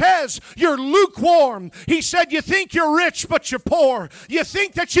he says, you're lukewarm. He said, you think you're rich, but you're poor. You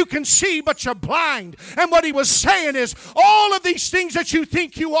think that you can see, but you're blind. And what he was saying is, all of these things that you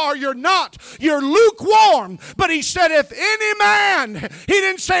think you are, you're not. You're lukewarm. But he said, if any man, he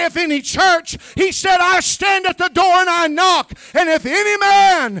didn't say if any church, he said, I stand at the door and I knock. And if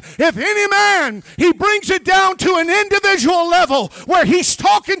any man, he brings it down to an individual level where he's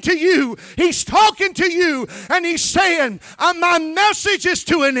talking to you, and he's saying, my message is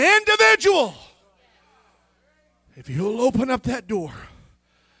to an individual. If you'll open up that door,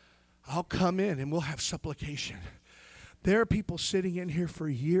 I'll come in and we'll have supplication. There are people sitting in here for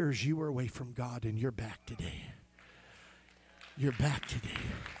years. You were away from God and you're back today. You're back today.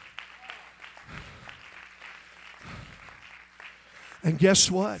 And guess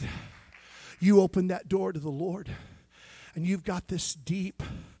what? You open that door to the Lord and you've got this deep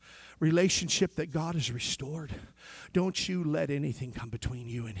relationship that God has restored. Don't you let anything come between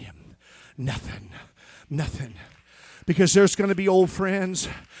you and him. Nothing. Nothing. Because there's going to be old friends.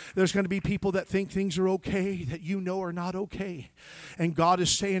 There's going to be people that think things are okay, that you know are not okay. And God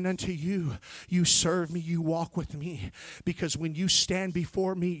is saying unto you, you serve me, you walk with me. Because when you stand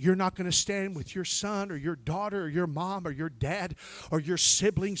before me, you're not going to stand with your son or your daughter or your mom or your dad or your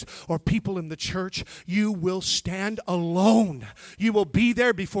siblings or people in the church. You will stand alone. You will be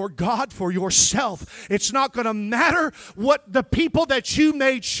there before God for yourself. It's not going to matter what the people that you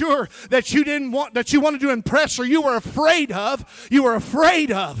made sure that you didn't want, that you wanted to impress or you were afraid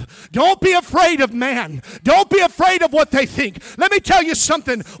of. Don't be afraid of man. Don't be afraid of what they think. Let me tell you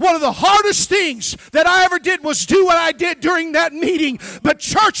something. One of the hardest things that I ever did was do what I did during that meeting. But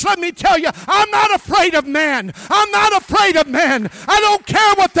church, let me tell you, I'm not afraid of man. I'm not afraid of man. I don't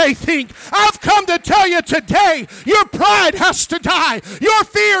care what they think. I've come to tell you today, your pride has to die. Your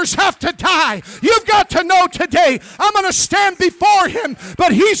fears have to die. You've got to know today, I'm going to stand before him,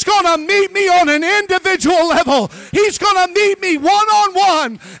 but he's going to meet me on an individual level. He's going to meet me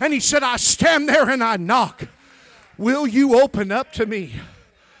one-on-one. And he said, I stand there and I knock. Will you open up to me?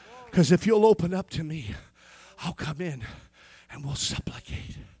 Because if you'll open up to me, I'll come in and we'll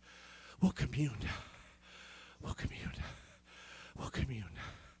supplicate. We'll commune. We'll commune. We'll commune.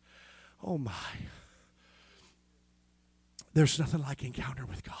 Oh my. There's nothing like encounter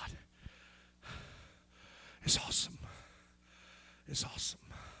with God. It's awesome. It's awesome.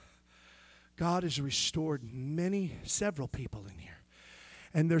 God has restored several people in here.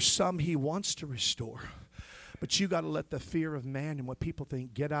 And there's some he wants to restore. But you got to let the fear of man and what people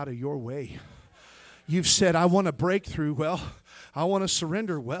think get out of your way. You've said, I want a breakthrough. Well, I want to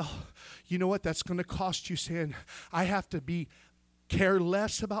surrender. Well, you know what? That's going to cost you saying, I have to care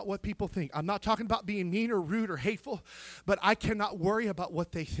less about what people think. I'm not talking about being mean or rude or hateful, but I cannot worry about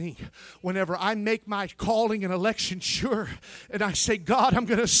what they think. Whenever I make my calling and election sure, and I say, God, I'm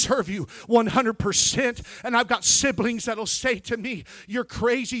going to serve you 100%, and I've got siblings that'll say to me, you're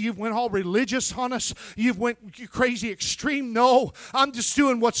crazy, you've went all religious on us, you've went crazy extreme. No, I'm just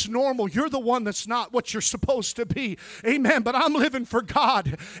doing what's normal. You're the one that's not what you're supposed to be. Amen, but I'm living for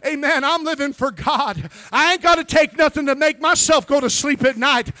God. Amen, I'm living for God. I ain't got to take nothing to make myself go to sleep at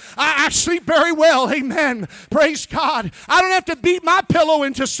night. I sleep very well. Amen. Praise God. I don't have to beat my pillow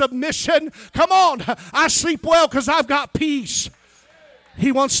into submission. Come on. I sleep well because I've got peace.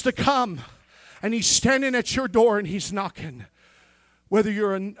 He wants to come, and he's standing at your door and he's knocking. Whether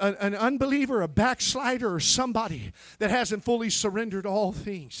you're an unbeliever, a backslider, or somebody that hasn't fully surrendered all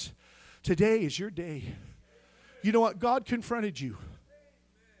things, today is your day. You know what? God confronted you.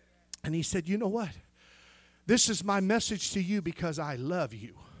 And he said, you know what? This is my message to you because I love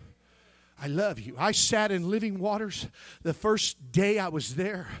you. I love you. I sat in Living Waters the first day I was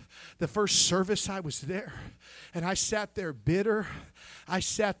there, the first service I was there, and I sat there bitter. I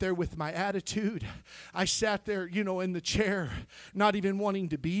sat there with my attitude. I sat there, in the chair, not even wanting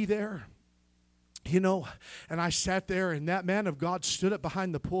to be there. And I sat there, and that man of God stood up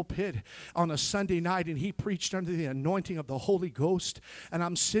behind the pulpit on a Sunday night, and he preached under the anointing of the Holy Ghost. And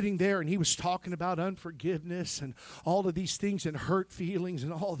I'm sitting there, and he was talking about unforgiveness and all of these things and hurt feelings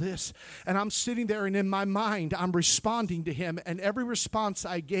and all this. And I'm sitting there, and in my mind, I'm responding to him. And every response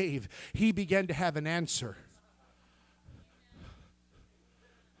I gave, he began to have an answer.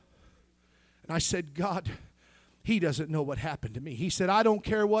 And I said, God, he doesn't know what happened to me. He said, I don't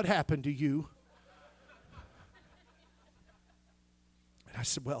care what happened to you. And I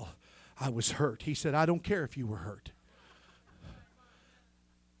said, well, I was hurt. He said, I don't care if you were hurt.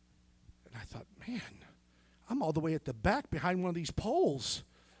 And I thought, man, I'm all the way at the back behind one of these poles.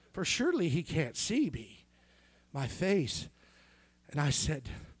 For surely he can't see me, my face. And I said,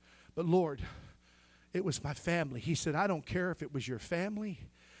 but Lord, it was my family. He said, I don't care if it was your family,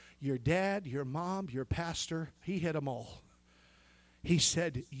 your dad, your mom, your pastor. He hit them all. He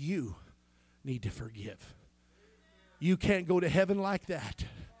said, you need to forgive. You can't go to heaven like that.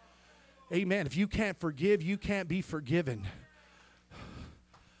 Amen. If you can't forgive, you can't be forgiven.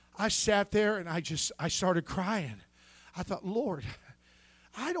 I sat there and I started crying. I thought, Lord,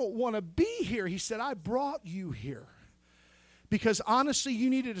 I don't want to be here. He said, I brought you here because honestly,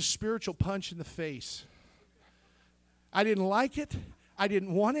 you needed a spiritual punch in the face. I didn't like it. I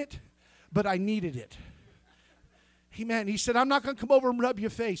didn't want it, but I needed it. Amen. He said, I'm not going to come over and rub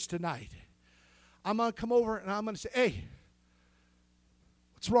your face tonight. I'm going to come over and I'm going to say, hey,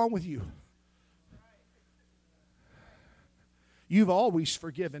 what's wrong with you? You've always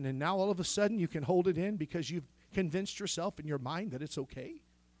forgiven, and now all of a sudden you can hold it in because you've convinced yourself in your mind that it's okay.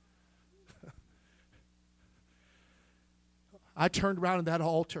 I turned around at that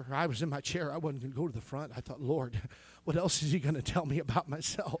altar. I was in my chair. I wasn't going to go to the front. I thought, Lord, what else is he going to tell me about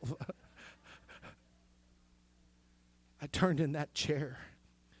myself? I turned in that chair.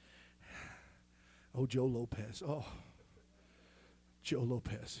 Oh, Joe Lopez. Oh, Joe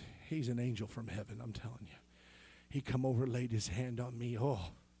Lopez. He's an angel from heaven, I'm telling you. He come over, laid his hand on me. Oh,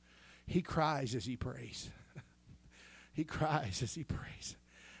 he cries as he prays. He cries as he prays.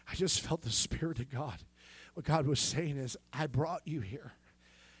 I just felt the Spirit of God. What God was saying is, I brought you here.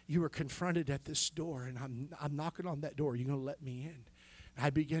 You were confronted at this door, and I'm knocking on that door. You're going to let me in. And I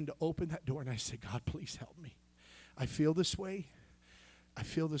began to open that door, and I said, God, please help me. I feel this way. I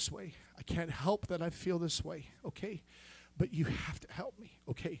feel this way. I can't help that I feel this way, okay? But you have to help me,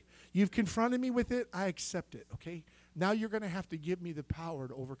 okay? You've confronted me with it. I accept it, okay? Now you're going to have to give me the power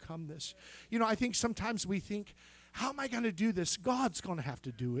to overcome this. You know, I think sometimes we think, how am I going to do this? God's going to have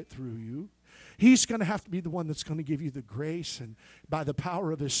to do it through you. He's going to have to be the one that's going to give you the grace and by the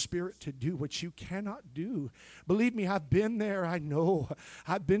power of His Spirit to do what you cannot do. Believe me, I've been there. I know.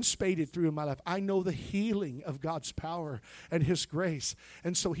 I've been spaded through in my life. I know the healing of God's power and His grace.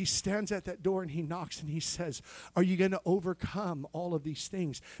 And so He stands at that door and He knocks and He says, are you going to overcome all of these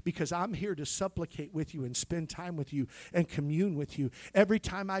things? Because I'm here to supplicate with you and spend time with you and commune with you. Every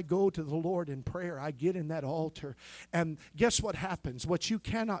time I go to the Lord in prayer, I get in that altar. And guess what happens? What you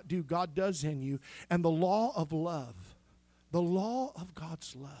cannot do, God does in you. And the law of love, the law of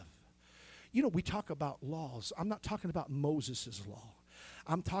God's love. You know, we talk about laws. I'm not talking about Moses' law.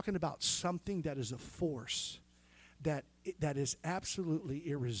 I'm talking about something that is a force that is absolutely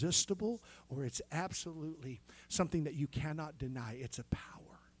irresistible, or it's absolutely something that you cannot deny. It's a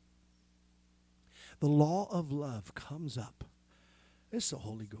power. The law of love comes up. It's the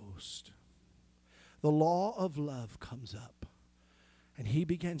Holy Ghost. The law of love comes up. And He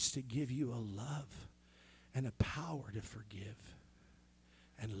begins to give you a love and a power to forgive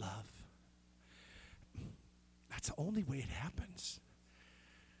and love. That's the only way it happens.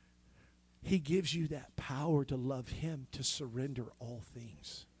 He gives you that power to love Him, to surrender all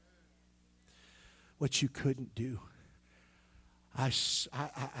things. What you couldn't do.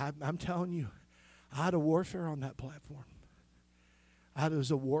 I'm telling you, I had a warfare on that platform. There was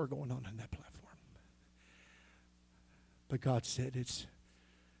a war going on that platform. But God said, it's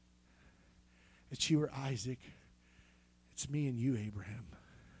you or Isaac. It's me and you, Abraham.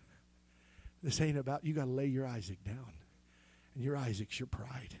 This ain't about, you got to lay your Isaac down. And your Isaac's your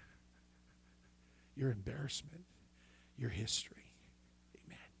pride. Your embarrassment. Your history.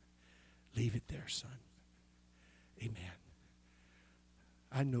 Amen. Leave it there, son. Amen.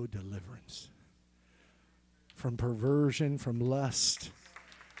 I know deliverance. From perversion, from lust.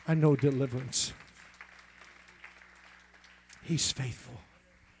 I know deliverance. He's faithful.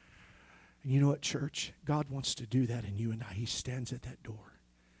 And you know what, church? God wants to do that in you and I. He stands at that door.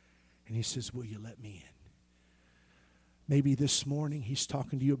 And He says, will you let me in? Maybe this morning He's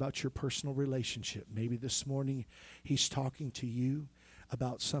talking to you about your personal relationship. Maybe this morning He's talking to you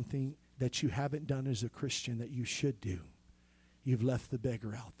about something that you haven't done as a Christian that you should do. You've left the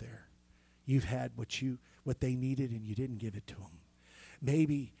beggar out there. You've had what they needed and you didn't give it to them.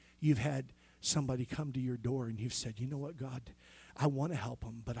 Maybe you've had somebody come to your door and you've said, you know what, God, I want to help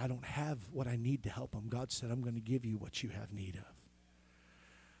them, but I don't have what I need to help them. God said, I'm going to give you what you have need of.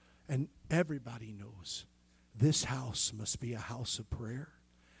 And everybody knows this house must be a house of prayer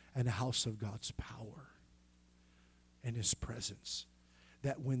and a house of God's power and His presence.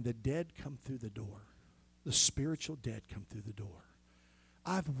 That when the dead come through the door, the spiritual dead come through the door,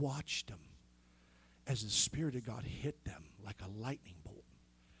 I've watched them as the Spirit of God hit them like a lightning bolt.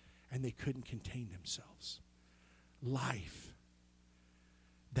 And they couldn't contain themselves. Life.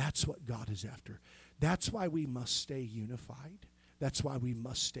 That's what God is after. That's why we must stay unified. That's why we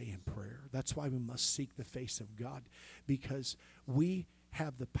must stay in prayer. That's why we must seek the face of God. Because we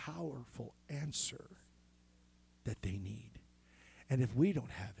have the powerful answer that they need. And if we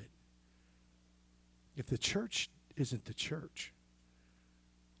don't have it, if the church isn't the church,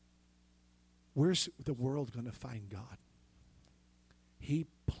 where's the world going to find God? He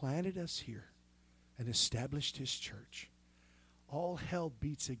planted us here and established His church. All hell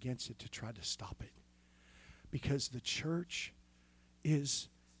beats against it to try to stop it. Because the church is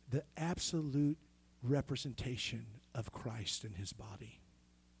the absolute representation of Christ and His body.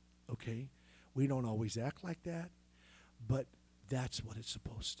 Okay? We don't always act like that, but that's what it's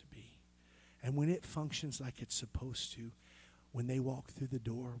supposed to be. And when it functions like it's supposed to, when they walk through the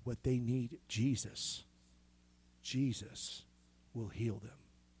door, what they need, Jesus will heal them.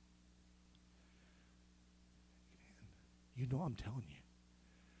 You know I'm telling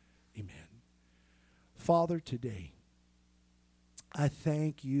you. Amen. Father, today, I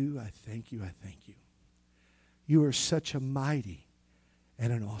thank you, I thank you, I thank you. You are such a mighty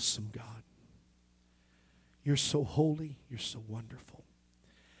and an awesome God. You're so holy, you're so wonderful.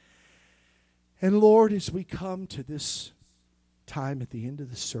 And Lord, as we come to this time at the end of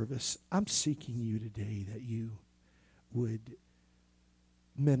the service, I'm seeking you today that you would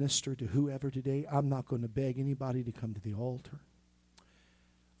minister to whoever today. I'm not going to beg anybody to come to the altar.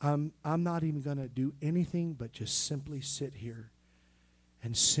 I'm not even going to do anything but just simply sit here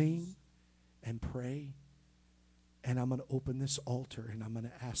and sing and pray. And I'm going to open this altar and I'm going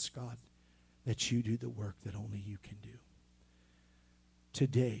to ask God that you do the work that only you can do.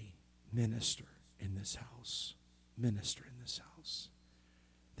 today, minister in this house. Minister in this house.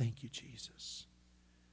 Thank you, Jesus.